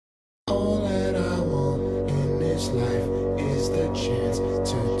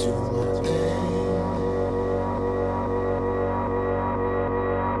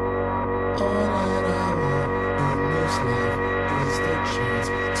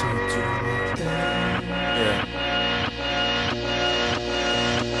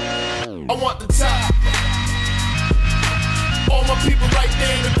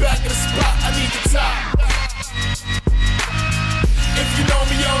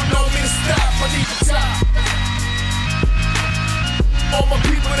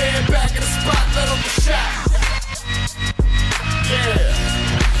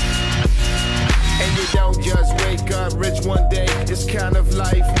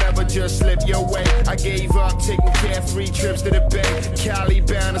just slip your way. I gave up taking carefree trips to the Bay. Cali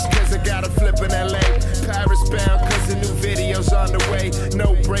bound is cause I got a flip in LA. Paris bound cause the new video's on the way.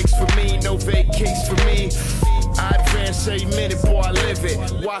 No breaks for me, no vacations for me. I advance every minute, boy, I live it.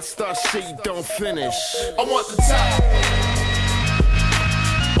 Why start shit you don't finish? I want the top.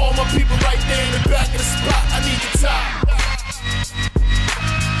 All my people right there in the back of the spot, I need the top.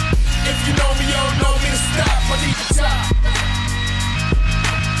 If you know me, you don't know me to stop, I need the top.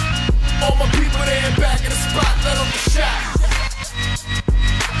 All my people there in back of the spot, let them get shot.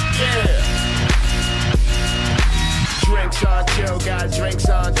 Yeah. Drinks on chill, got drinks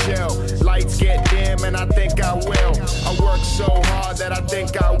on chill. Lights get dim and I think I will. I work so hard that I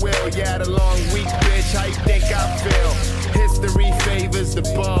think I will. Yeah, the long week, bitch, how you think I feel? History favors the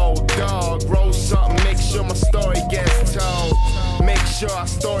bold dog. Roll something, make sure my story gets told. Make sure our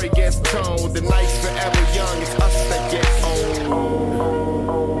story gets told. The night's forever young, it's us that get old.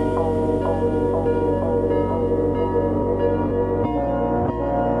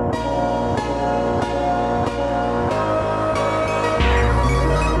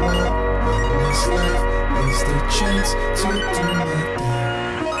 Chance to do my thing.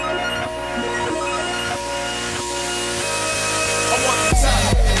 I want the top.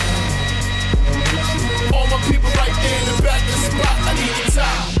 All my people right there in the back of the spot, I need the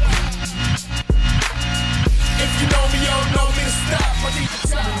top.